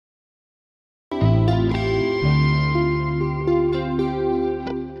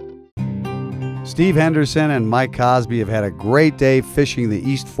Steve Henderson and Mike Cosby have had a great day fishing the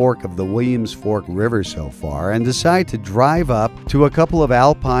East Fork of the Williams Fork River so far and decide to drive up to a couple of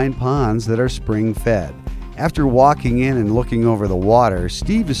alpine ponds that are spring fed. After walking in and looking over the water,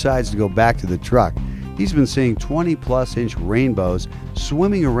 Steve decides to go back to the truck. He's been seeing 20+ inch rainbows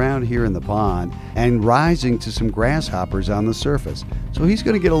swimming around here in the pond and rising to some grasshoppers on the surface. So he's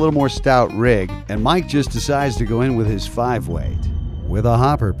going to get a little more stout rig, and Mike just decides to go in with his 5-weight with a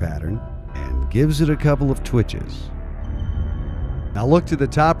hopper pattern and gives it a couple of twitches. Now look to the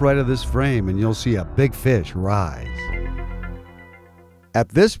top right of this frame and you'll see a big fish rise. At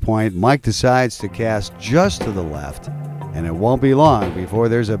this point, Mike decides to cast just to the left, and it won't be long before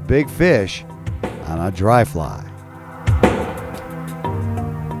there's a big fish on a dry fly.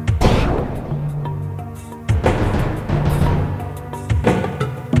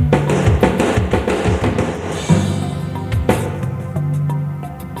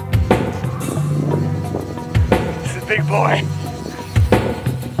 This is a big boy.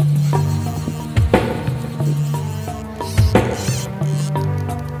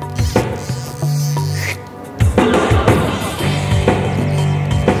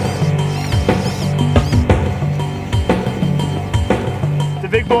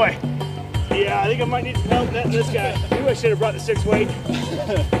 Big boy. Yeah, I think I might need some help netting this guy. Maybe I should have brought the 6-weight.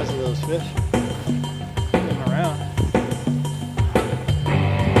 That's a little fish. Getting around.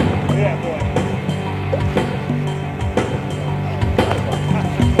 Yeah, boy.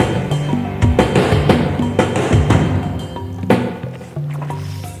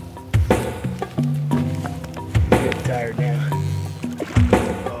 I'm getting tired now.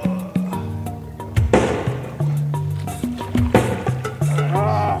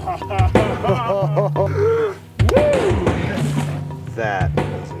 That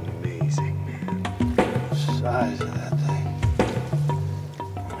was amazing, man. Size of that thing.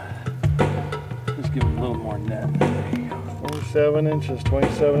 Just give him a little more net. There you go. 47 inches,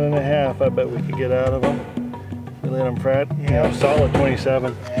 27 and a half. I bet we could get out of him. We let him fret. Yeah, solid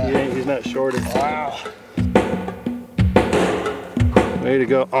 27. Yeah. He's not shorted. Wow. Way to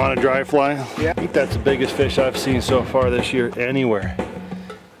go on a dry fly. Yeah. I think that's the biggest fish I've seen so far this year anywhere.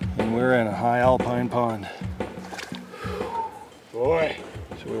 And we're in a high alpine pond. Boy.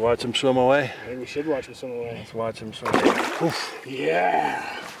 Should we watch him swim away? Maybe we should watch him swim away. Let's watch him swim. Oof. Yeah.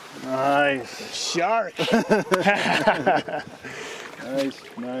 Nice. Shark.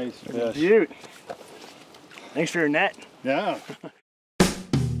 Nice fish. Beaut. Thanks for your net. Yeah.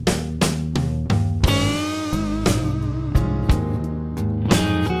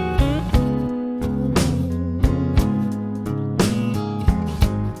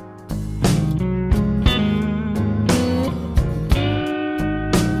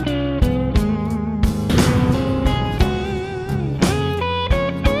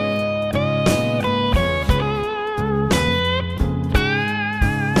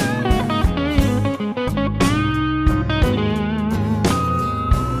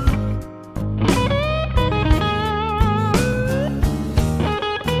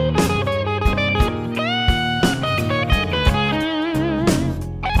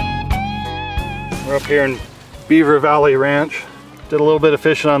 We're up here in Beaver Valley Ranch. Did a little bit of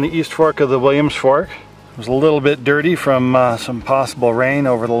fishing on the East Fork of the Williams Fork. It was a little bit dirty from some possible rain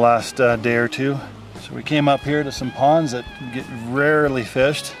over the last day or two. So we came up here to some ponds that get rarely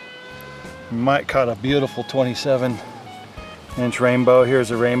fished. We might caught a beautiful 27-inch rainbow.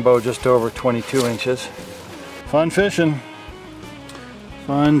 Here's a rainbow just over 22 inches. Fun fishing.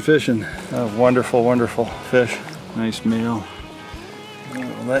 Fun fishing. A wonderful, wonderful fish. Nice male.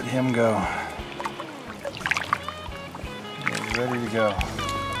 We'll let him go. Ready to go.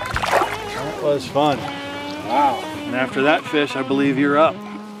 That was fun. Wow. And after that fish, I believe you're up.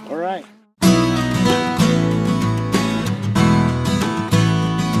 All right.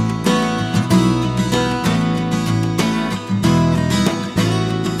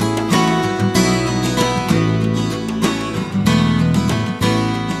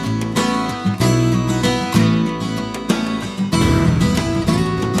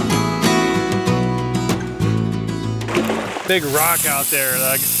 Big rock out there,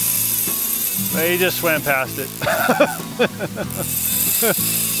 like, he just swam past it.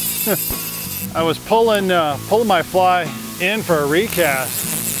 I was pulling my fly in for a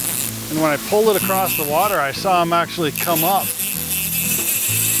recast, and when I pulled it across the water, I saw him actually come up.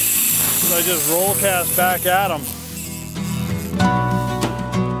 So I just roll cast back at him.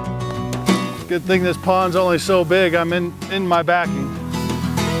 Good thing this pond's only so big, I'm in my backing.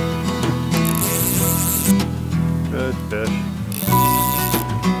 Good fish.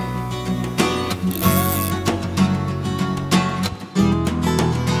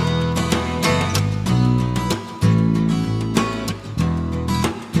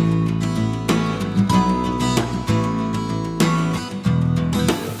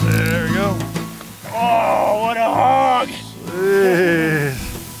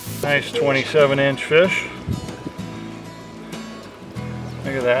 nice 27-inch fish.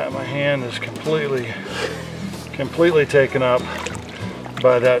 Look at that, my hand is completely taken up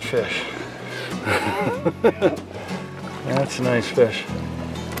by that fish. That's a nice fish.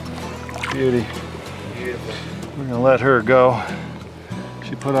 Beauty. We're gonna let her go.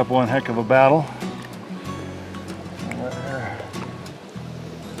 She put up one heck of a battle. Let her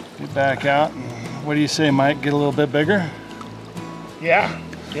get back out. What do you say, Mike? Get a little bit bigger? Yeah.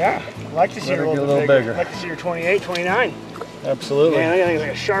 I'd like to see her a little bit bigger. I'd like to see her 28, 29. Absolutely. Man, I think it's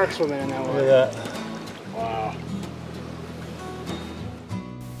like a shark swimming in that one. Look at that. Wow.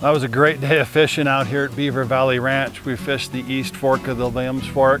 That was a great day of fishing out here at Beaver Valley Ranch. We fished the East Fork of the Williams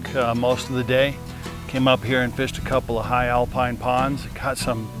Fork most of the day. Came up here and fished a couple of high alpine ponds. Got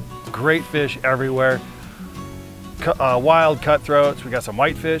some great fish everywhere. Wild cutthroats. We got some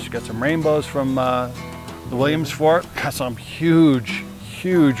whitefish. Got some rainbows from the Williams Fork. Got some huge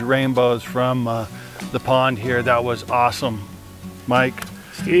rainbows from the pond here. That was awesome. Mike,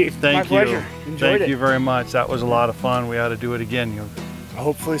 Steve, thank you. my pleasure. Enjoyed Thank you very much. That was a lot of fun. We ought to do it again.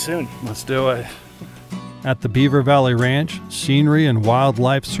 Hopefully soon. Let's do it. At the Beaver Valley Ranch, scenery and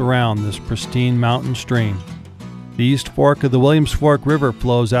wildlife surround this pristine mountain stream. The East Fork of the Williams Fork River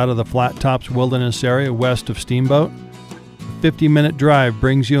flows out of the Flat Tops Wilderness area west of Steamboat. A 50-minute drive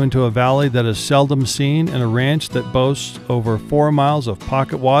brings you into a valley that is seldom seen and a ranch that boasts over 4 miles of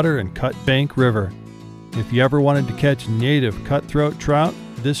pocket water and cut bank river. If you ever wanted to catch native cutthroat trout,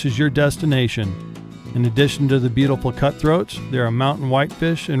 this is your destination. In addition to the beautiful cutthroats, there are mountain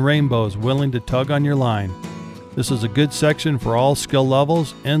whitefish and rainbows willing to tug on your line. This is a good section for all skill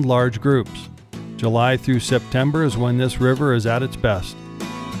levels and large groups. July through September is when this river is at its best.